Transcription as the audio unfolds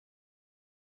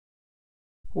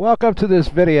Welcome to this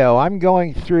video. I'm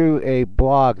going through a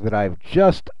blog that I've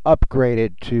just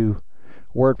upgraded to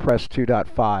WordPress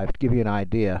 2.5 to give you an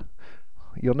idea.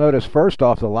 You'll notice first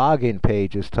off the login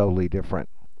page is totally different.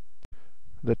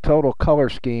 The total color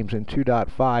schemes in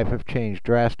 2.5 have changed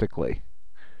drastically.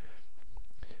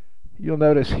 You'll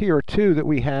notice here too that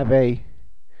we have a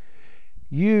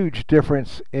huge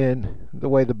difference in the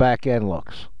way the back end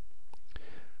looks.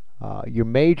 Your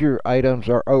major items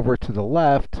are over to the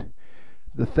left.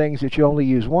 The things that you only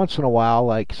use once in a while,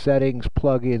 like settings,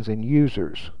 plugins, and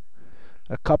users.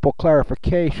 A couple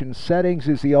clarifications. Settings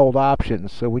is the old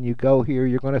options, so when you go here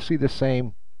you're going to see the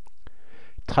same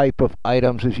type of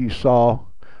items as you saw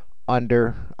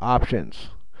under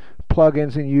options.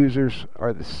 Plugins and users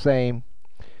are the same.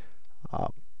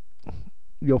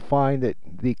 You'll find that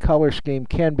the color scheme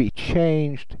can be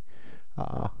changed.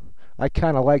 I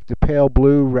kind of like the pale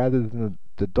blue rather than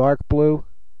the dark blue.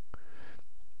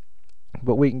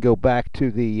 But we can go back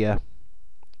to the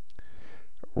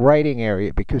writing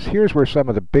area, because here's where some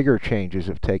of the bigger changes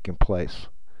have taken place.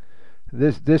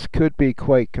 This could be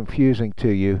quite confusing to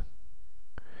you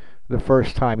the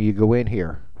first time you go in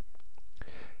here,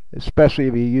 especially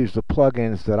if you use the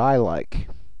plugins that I like.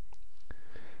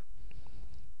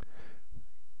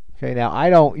 Okay, now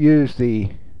I don't use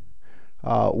the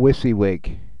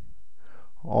WYSIWYG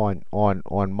on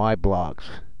my blogs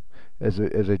as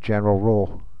a general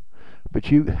rule. But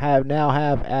you now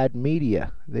have add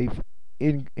media. They've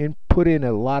put in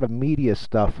a lot of media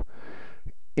stuff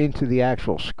into the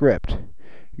actual script.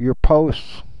 Your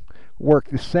posts work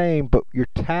the same, but your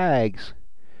tags,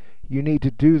 you need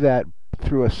to do that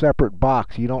through a separate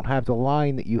box. You don't have the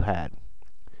line that you had.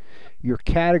 Your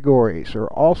categories are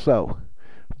also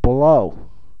below.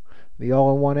 The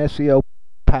all-in-one SEO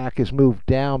pack is moved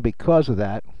down because of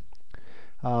that.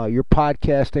 Your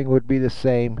podcasting would be the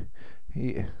same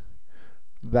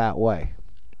that way.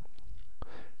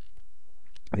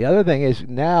 The other thing is,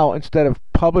 now instead of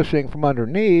publishing from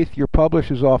underneath, your publish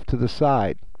is off to the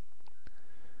side.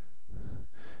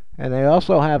 And they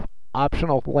also have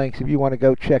optional links if you want to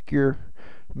go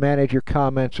manage your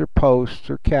comments or posts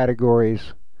or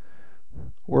categories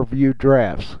or view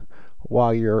drafts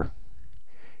while you're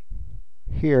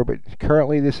here, but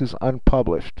currently this is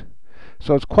unpublished.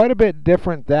 So it's quite a bit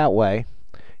different that way.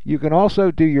 You can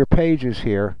also do your pages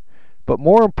here. But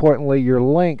more importantly, your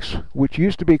links, which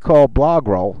used to be called blog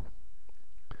roll,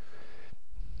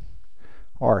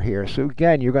 are here. So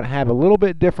again, you're going to have a little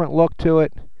bit different look to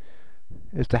it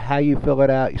as to how you fill it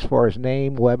out as far as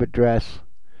name, web address,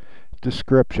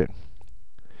 description.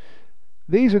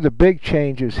 These are the big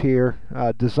changes here.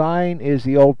 Design is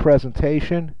the old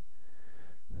presentation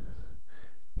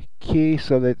key,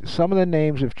 so that some of the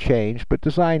names have changed, but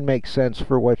design makes sense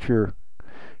for what you're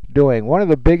doing. One of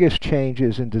the biggest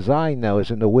changes in design, though, is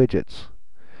in the widgets.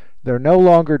 They're no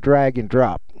longer drag and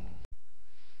drop.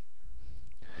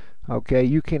 Okay,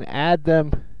 you can add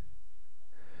them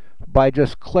by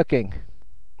just clicking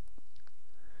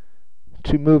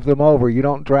to move them over. You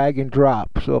don't drag and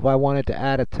drop. So if I wanted to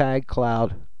add a tag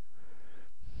cloud,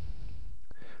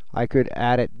 I could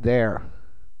add it there.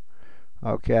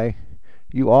 Okay,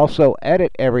 you also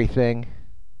edit everything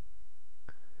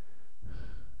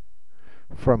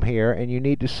from here, and you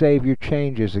need to save your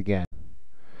changes again.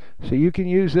 So you can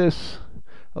use this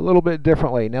a little bit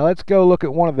differently. Now let's go look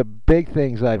at one of the big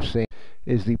things I've seen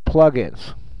is the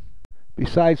plugins.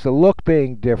 Besides the look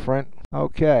being different,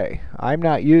 okay, I'm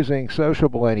not using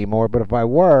Sociable anymore, but if I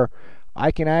were,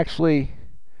 I can actually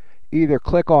either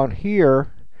click on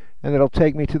here and it'll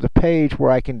take me to the page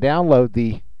where I can download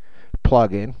the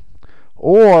plugin,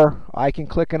 or I can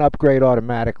click and upgrade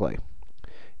automatically.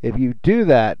 If you do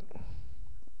that,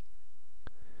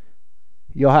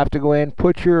 you'll have to go in,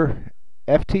 put your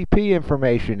FTP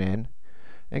information in,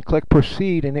 and click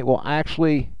proceed, and it will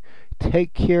actually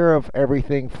take care of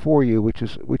everything for you, which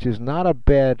is not a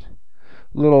bad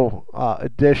little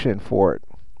addition for it,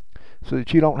 so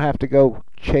that you don't have to go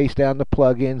chase down the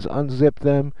plugins, unzip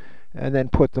them, and then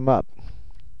put them up.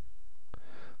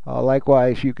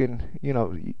 Likewise, you can,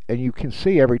 and you can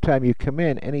see every time you come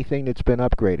in anything that's been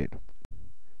upgraded.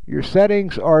 Your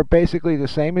settings are basically the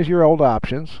same as your old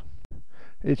options.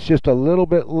 It's just a little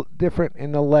bit different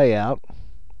in the layout,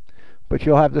 but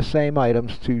you'll have the same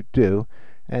items to do.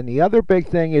 And the other big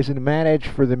thing is in manage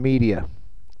for the media.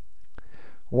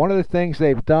 One of the things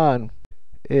they've done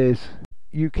is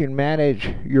you can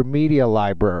manage your media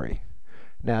library.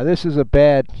 Now this is a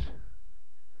bad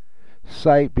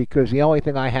site because the only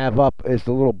thing I have up is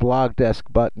the little blog desk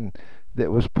button that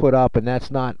was put up, and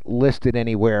that's not listed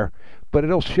anywhere. But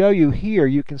it'll show you here,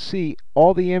 you can see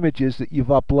all the images that you've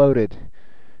uploaded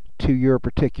to your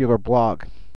particular blog,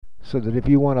 so that if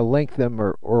you want to link them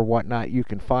or whatnot, you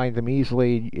can find them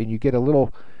easily, and you get a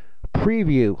little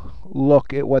preview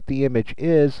look at what the image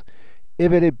is.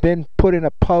 If it had been put in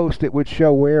a post, it would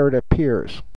show where it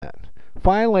appears.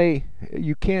 Finally,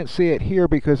 you can't see it here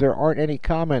because there aren't any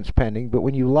comments pending, but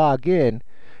when you log in,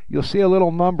 you'll see a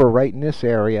little number right in this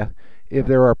area if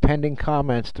there are pending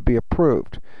comments to be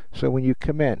approved. So when you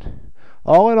come in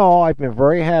all, I've been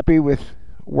very happy with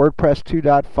WordPress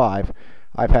 2.5.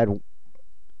 I've had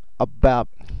about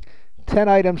 10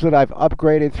 items that I've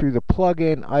upgraded through the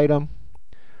plugin item.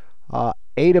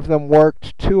 8 of them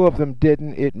worked, 2 of them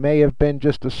didn't. It may have been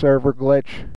just a server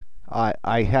glitch.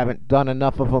 I haven't done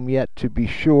enough of them yet to be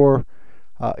sure.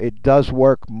 It does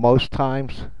work most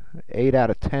times. 8 out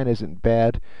of 10 isn't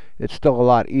bad. It's still a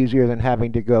lot easier than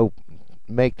having to go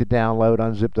make the download,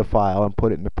 unzip the file, and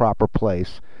put it in the proper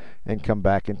place, and come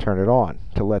back and turn it on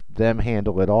to let them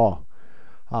handle it all.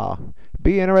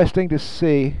 Be interesting to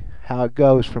see how it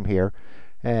goes from here.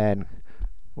 And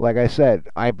like I said,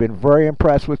 I've been very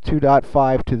impressed with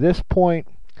 2.5 to this point.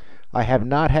 I have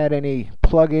not had any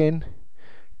plugin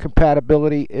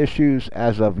compatibility issues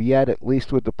as of yet, at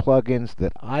least with the plugins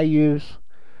that I use.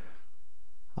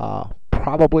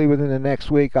 Probably within the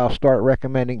next week, I'll start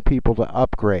recommending people to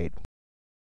upgrade.